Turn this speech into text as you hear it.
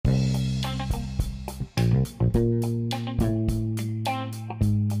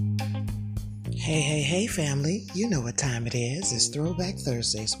Hey, family. You know what time it is. It's Throwback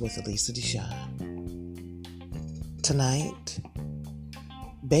Thursdays with Elisa Deshawn. Tonight,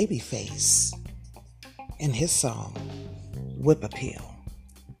 Babyface and his song, Whip Appeal.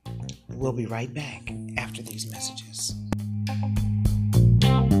 We'll be right back after these messages.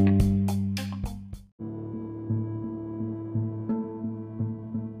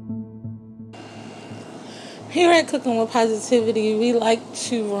 Here at Cooking with Positivity, we like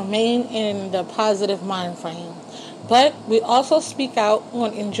to remain in the positive mind frame, but we also speak out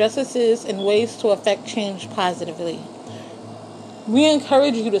on injustices and ways to affect change positively. We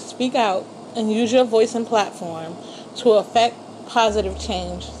encourage you to speak out and use your voice and platform to affect positive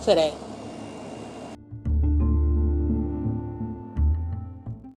change today.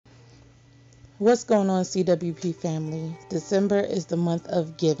 What's going on, CWP family? December is the month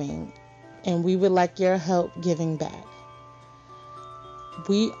of giving, and we would like your help giving back.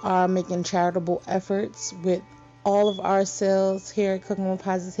 We are making charitable efforts with all of our sales here at Cooking with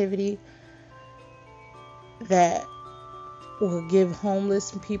Positivity that will give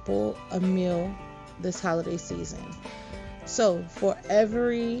homeless people a meal this holiday season. So for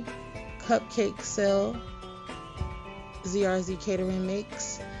every cupcake sale ZRZ Catering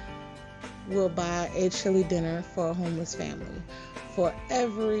makes, we'll buy a chili dinner for a homeless family. For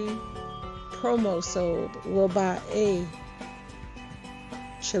every promo sold, we'll buy a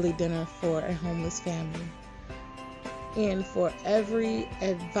chili dinner for a homeless family. And for every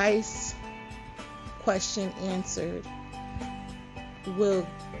advice question answered, we'll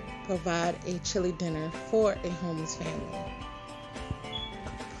provide a chili dinner for a homeless family.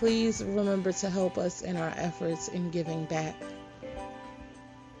 Please remember to help us in our efforts in giving back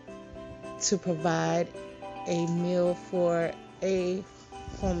to provide a meal for a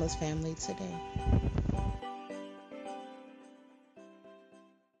homeless family today.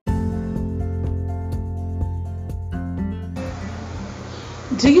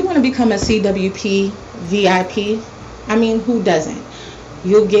 Do you want to become a CWP VIP? I mean, who doesn't?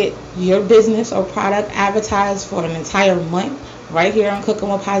 You'll get your business or product advertised for an entire month right here on Cooking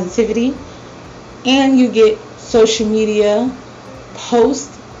with Positivity. And you get social media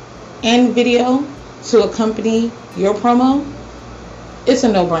posts and video to accompany your promo. It's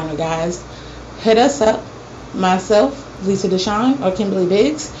a no-brainer, guys. Hit us up, myself, Lisa Deshawn, or Kimberly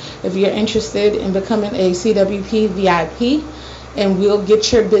Biggs, if you're interested in becoming a CWP VIP, and we'll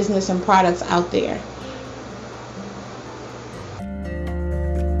get your business and products out there.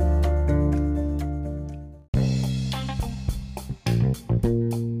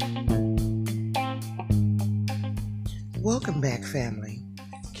 Welcome back, family.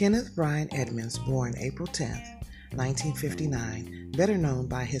 Kenneth Brian Edmonds, born April 10th, 1959, better known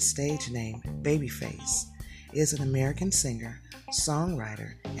by his stage name Babyface, is an American singer,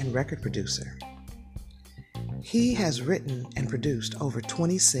 songwriter, and record producer. He has written and produced over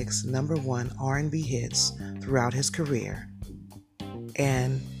 26 number one R&B hits throughout his career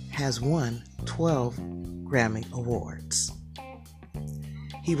and has won 12 Grammy Awards.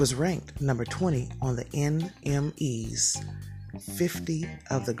 He was ranked number 20 on the NME's 50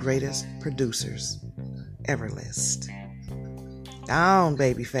 of the greatest producers ever list. Down,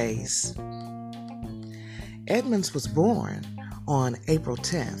 Babyface. Edmonds was born on April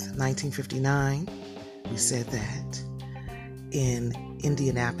 10th, 1959. We said that in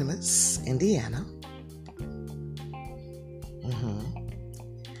Indianapolis, Indiana.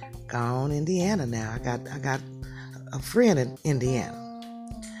 Gone, Indiana now. I got a friend in Indiana.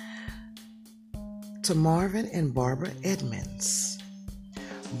 To Marvin and Barbara Edmonds.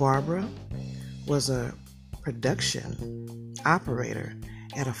 Barbara was a production operator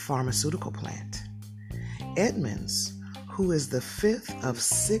at a pharmaceutical plant. Edmonds, who is the fifth of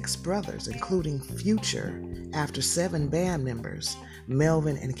six brothers, including future after seven band members,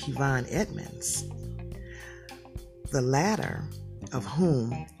 Melvin and Kevon Edmonds, the latter of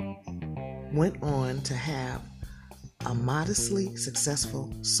whom went on to have a modestly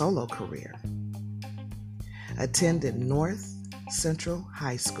successful solo career, attended North Central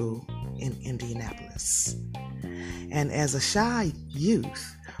High School in Indianapolis, and as a shy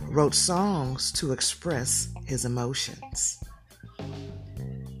youth, wrote songs to express his emotions.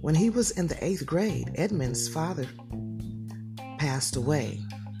 When he was in the 8th grade, Edmonds' father passed away.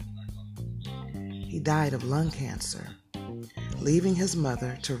 He died of lung cancer, leaving his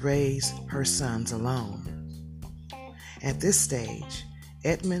mother to raise her sons alone. At this stage,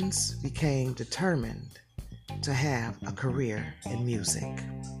 Edmonds became determined to have a career in music.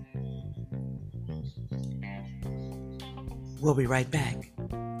 We'll be right back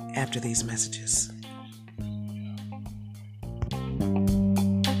after these messages.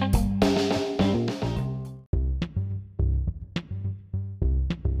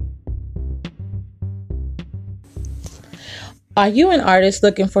 Are you an artist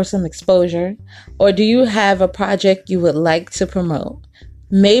looking for some exposure? Or do you have a project you would like to promote?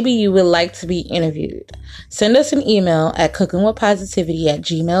 Maybe you would like to be interviewed. Send us an email at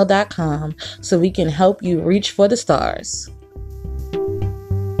cookingwithpositivity@gmail.com so we can help you reach for the stars.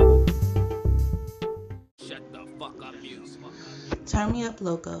 Turn Me Up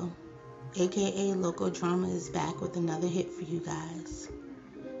Loco, aka Loco Drama, is back with another hit for you guys.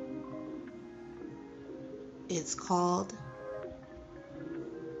 It's called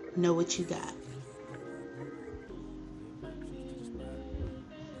Know What You Got.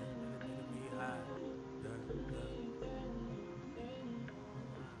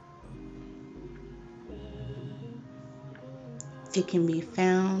 It can be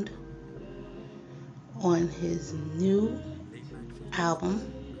found on his new album,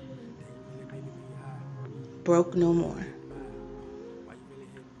 Broke No More.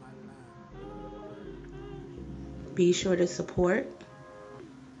 Be sure to support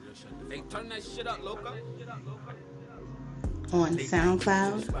on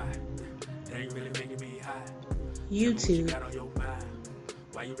SoundCloud, YouTube,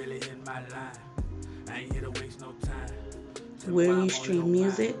 where you stream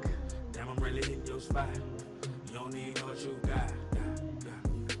music,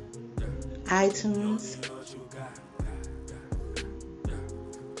 iTunes,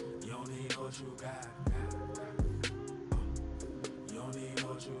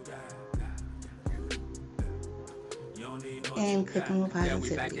 and Cooking with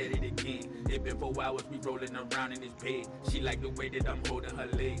Positivity. It been 4 hours, we rolling around in this bed. She like the way that I'm holding her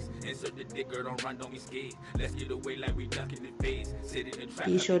legs. Insert the dick, girl, don't run, don't be scared. Let's get away like we ducking the face. Sit in the trap.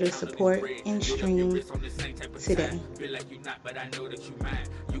 Be sure to support and stream today. Feel like you not, but I know that you mine.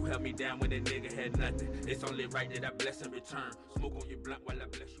 You held me down when a nigga had nothing. It's only right that I bless in return. Smoke on your blunt while I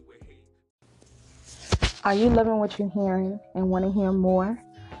bless you with hate. Are you loving what you're hearing and want to hear more?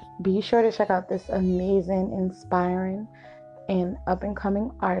 Be sure to check out this amazing, inspiring, and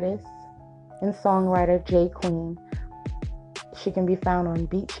up-and-coming artist and songwriter, J Queen. She can be found on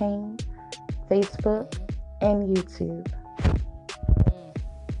BeatChain, Facebook, and YouTube.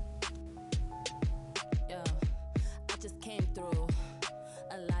 I just came through.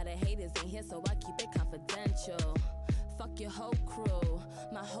 A lot of haters in here, so I keep it confidential. Fuck your whole crew.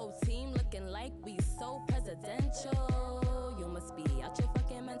 My whole team looking like we so presidential. You must be out your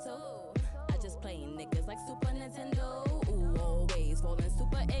fucking mental. I just play niggas like Super Nintendo. Ooh, always rolling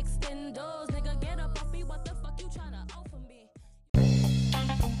super extendos. Nigga, get up off me. What the fuck you tryna offer me?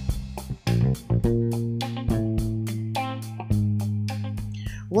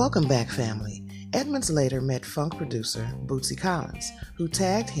 Welcome back, family. Edmonds later met funk producer Bootsy Collins, who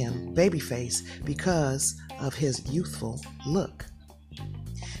tagged him Babyface because of his youthful look.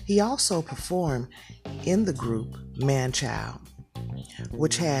 He also performed in the group Manchild,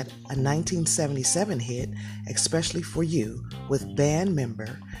 which had a 1977 hit, Especially for You, with band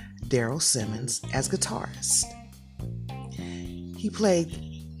member Daryl Simmons as guitarist. He played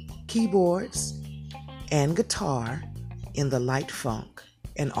keyboards and guitar in the light funk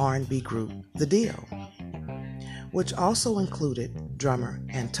and R&B group The Deal, which also included drummer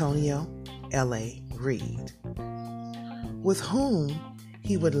Antonio L.A. Reid, with whom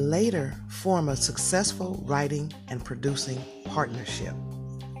he would later form a successful writing and producing partnership.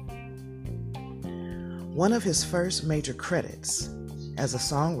 One of his first major credits as a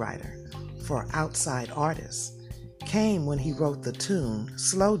songwriter for outside artists came when he wrote the tune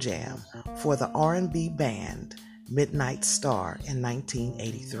Slow Jam for the R&B band Midnight Star in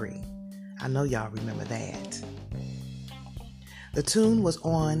 1983. I know y'all remember that. The tune was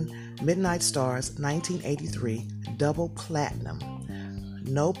on Midnight Star's 1983 double platinum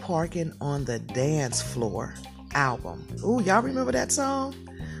No Parking on the Dance Floor album. Ooh, y'all remember that song?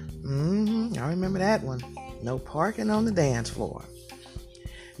 Y'all remember that one. No Parking on the Dance Floor.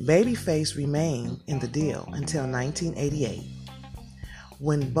 Babyface remained in The Deal until 1988,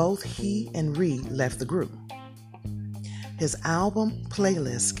 when both he and Reid left the group. His album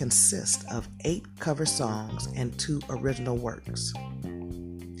playlist consists of 8 cover songs and 2 original works.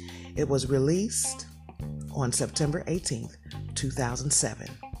 It was released on September 18th, 2007.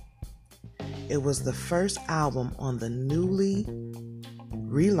 It was the first album on the newly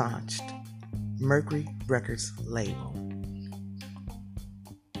relaunched Mercury Records label.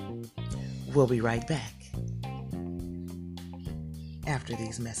 We'll be right back after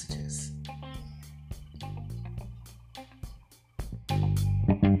these messages.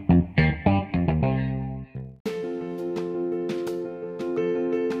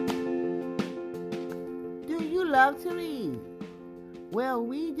 Do you love to read? Well,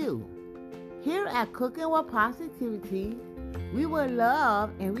 we do. Here at Cooking with Positivity, We would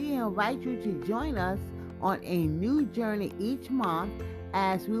love and we invite you to join us on a new journey each month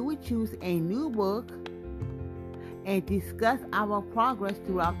as we would choose a new book and discuss our progress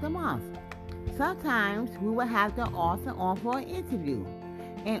throughout the month. Sometimes we will have the author on for an interview.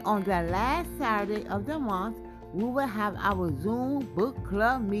 And on the last Saturday of the month, we will have our Zoom book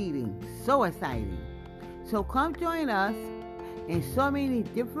club meeting. So exciting. So come join us in so many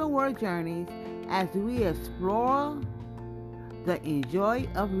different word journeys as we explore the enjoy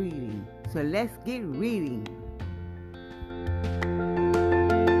of reading. So let's get reading.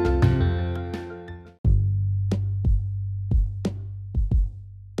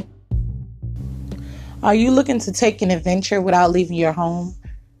 Are you looking to take an adventure without leaving your home?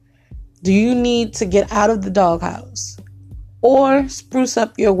 Do you need to get out of the doghouse or spruce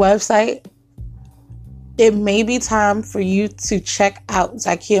up your website? It may be time for you to check out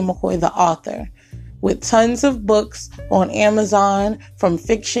Zakiya McCoy, the author, with tons of books on Amazon, from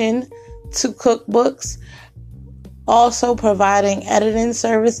fiction to cookbooks, also providing editing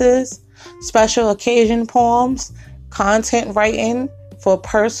services, special occasion poems, content writing for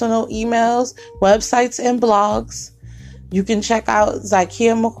personal emails, websites, and blogs. You can check out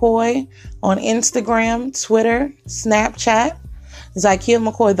Zakiya McCoy on Instagram, Twitter, Snapchat, Zakiya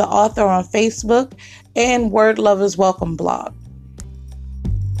McCoy, the author, on Facebook, and Word Lovers Welcome blog.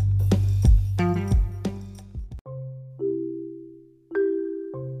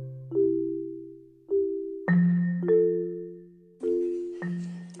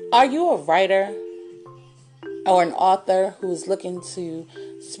 Are you a writer or an author who's looking to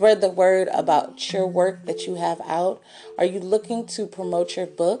spread the word about your work that you have out? Are you looking to promote your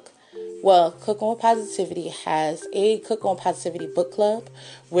book? Well, Cooking with Positivity has a Cooking with Positivity book club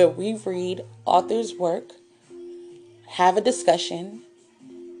where we read authors' work, have a discussion,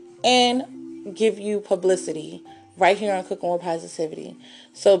 and give you publicity right here on Cooking with Positivity.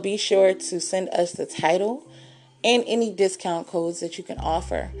 So be sure to send us the title and any discount codes that you can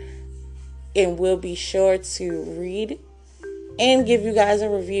offer, and we'll be sure to read and give you guys a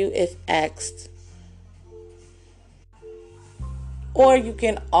review if asked. Or you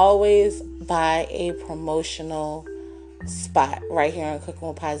can always buy a promotional spot right here on Cooking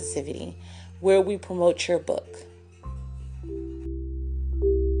with Positivity where we promote your book.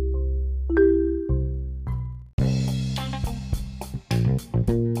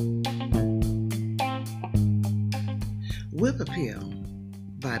 Whip Appeal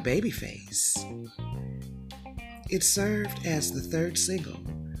by Babyface. It served as the third single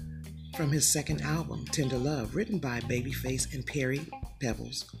from his second album, Tender Love, written by Babyface and Perry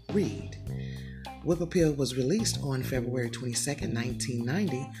Pebbles Reed. Whip Appeal was released on February 22,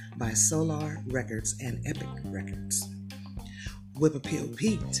 1990 by Solar Records and Epic Records. Whip Appeal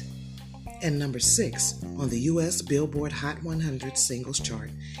peaked at number 6 on the U.S. Billboard Hot 100 singles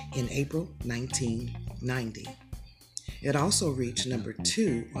chart in April 1990. It also reached number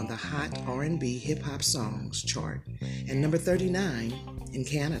 2 on the Hot R&B Hip Hop Songs chart and number 39 in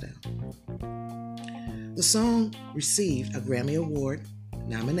Canada. The song received a Grammy Award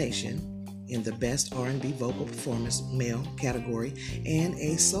nomination in the Best R&B Vocal Performance Male category and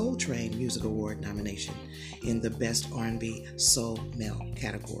a Soul Train Music Award nomination in the Best R&B Soul Male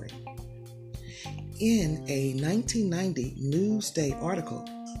category. In a 1990 Newsday article,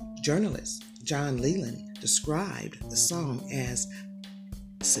 journalist John Leland described the song as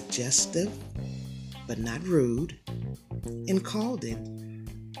suggestive but not rude and called it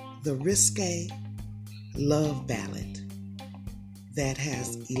the risque love ballad that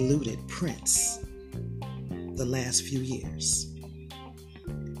has eluded Prince the last few years.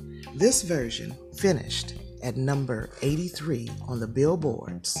 This version finished at number 83 on the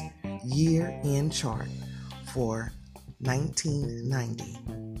Billboard's year-end chart for 1990.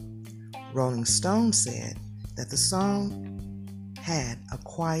 Rolling Stone said that the song had a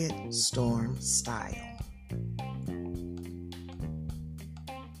quiet storm style.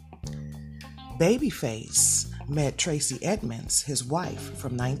 Babyface met Tracy Edmonds, his wife,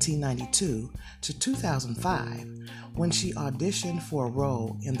 from 1992 to 2005 when she auditioned for a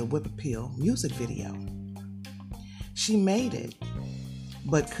role in the Whip Appeal music video. She made it,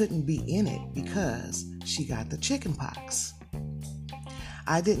 but couldn't be in it because she got the chicken pox.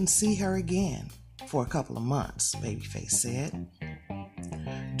 I didn't see her again for a couple of months, Babyface said.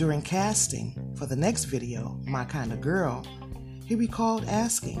 During casting for the next video, My Kind of Girl, he recalled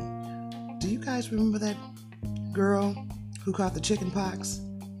asking, "Do you guys remember that girl who caught the chicken pox?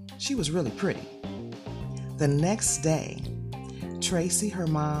 She was really pretty." The next day, Tracy, her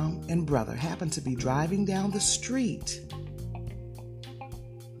mom, and brother happened to be driving down the street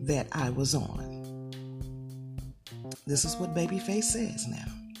that I was on. This is what Babyface says now.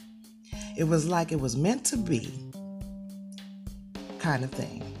 It was like it was meant to be kind of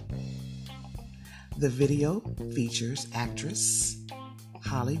thing. The video features actress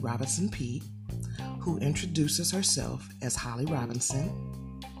Holly Robinson Peete, who introduces herself as Holly Robinson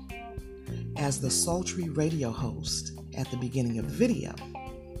as the sultry radio host at the beginning of the video.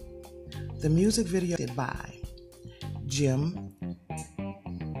 The music video is by Jim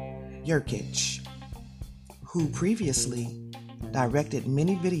Yurkich, who previously directed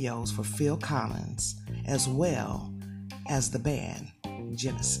many videos for Phil Collins as well as the band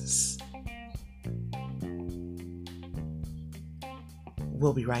Genesis.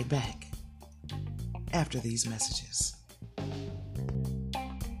 We'll be right back after these messages.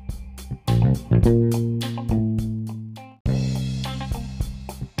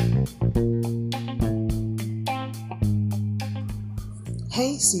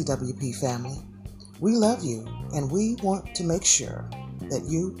 Hey CWP family, we love you and we want to make sure that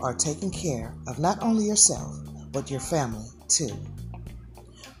you are taking care of not only yourself, but your family too.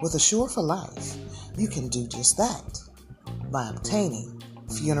 With Assure for Life, you can do just that by obtaining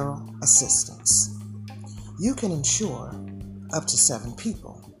funeral assistance. You can insure up to 7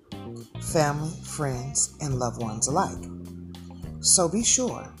 people, family, friends, and loved ones alike. So be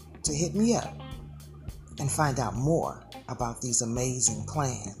sure to hit me up and find out more about these amazing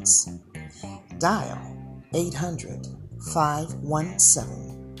plans. Dial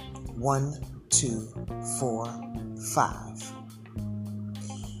 800-517-1245.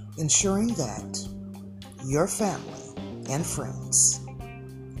 Ensuring that your family and friends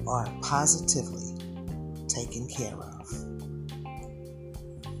are positively taken care of.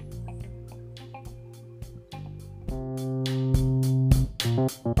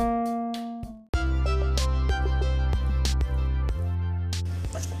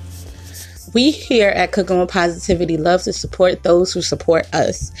 We here at Cooking with Positivity love to support those who support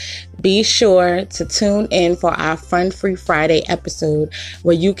us. Be sure to tune in for our Fun Free Friday episode,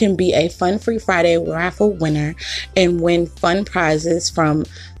 where you can be a Fun Free Friday raffle winner and win fun prizes from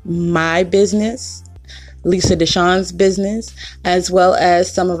my business, Lisa Deshawn's business, as well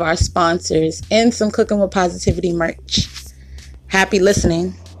as some of our sponsors and some Cooking with Positivity merch. Happy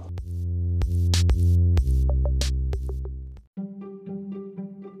listening.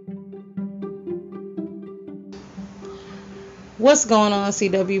 What's going on,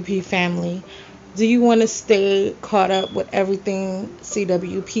 CWP family? Do you want to stay caught up with everything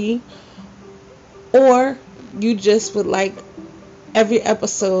CWP? Or you just would like every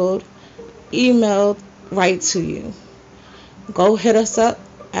episode emailed right to you? Go hit us up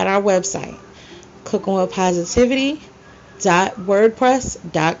at our website,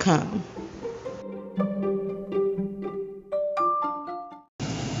 cookingwithpositivity.wordpress.com.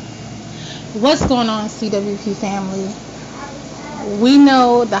 What's going on, CWP family? We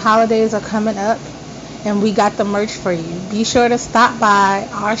know the holidays are coming up and we got the merch for you. Be sure to stop by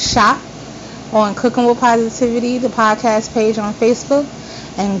our shop on Cooking with Positivity, the podcast page on Facebook,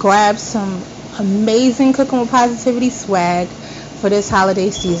 and grab some amazing Cooking with Positivity swag for this holiday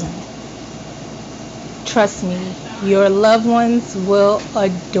season. Trust me, your loved ones will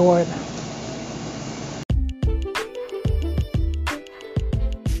adore them.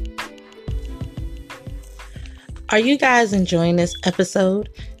 Are you guys enjoying this episode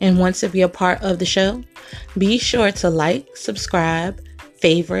and want to be a part of the show? Be sure to like, subscribe,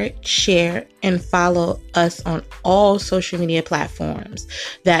 favorite, share, and follow us on all social media platforms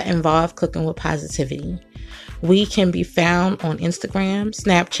that involve Cooking with Positivity. We can be found on Instagram,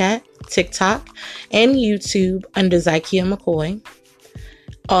 Snapchat, TikTok, and YouTube under Zykia McCoy.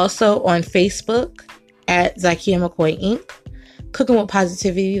 Also on Facebook at Zykia McCoy Inc., Cooking with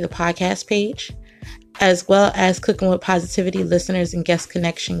Positivity, the podcast page, as well as Cooking with Positivity Listeners and Guest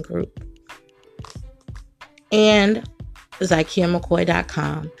Connection Group, and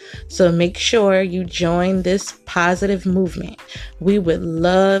ZykiaMcCoy.com. So make sure you join this positive movement. We would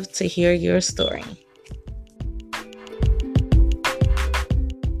love to hear your story.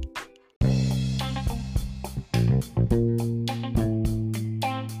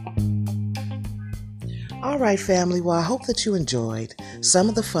 All right, family. Well, I hope that you enjoyed some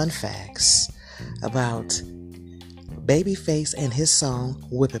of the fun facts about Babyface and his song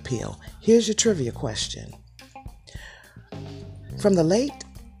Whip Appeal. Here's your trivia question. From the late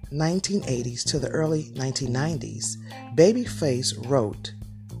 1980s to the early 1990s, Babyface wrote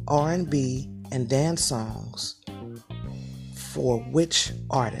R&B and dance songs for which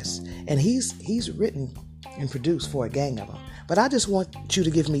artists? And he's written and produced for a gang of them. But I just want you to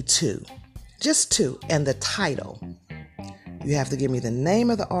give me 2. Just 2. And the title. You have to give me the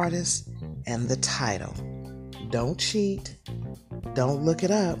name of the artist and the title. Don't cheat. Don't look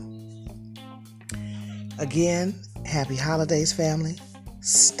it up. Again, happy holidays, family.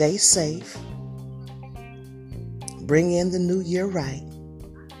 Stay safe. Bring in the new year right.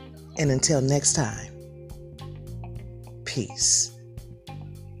 And until next time, peace.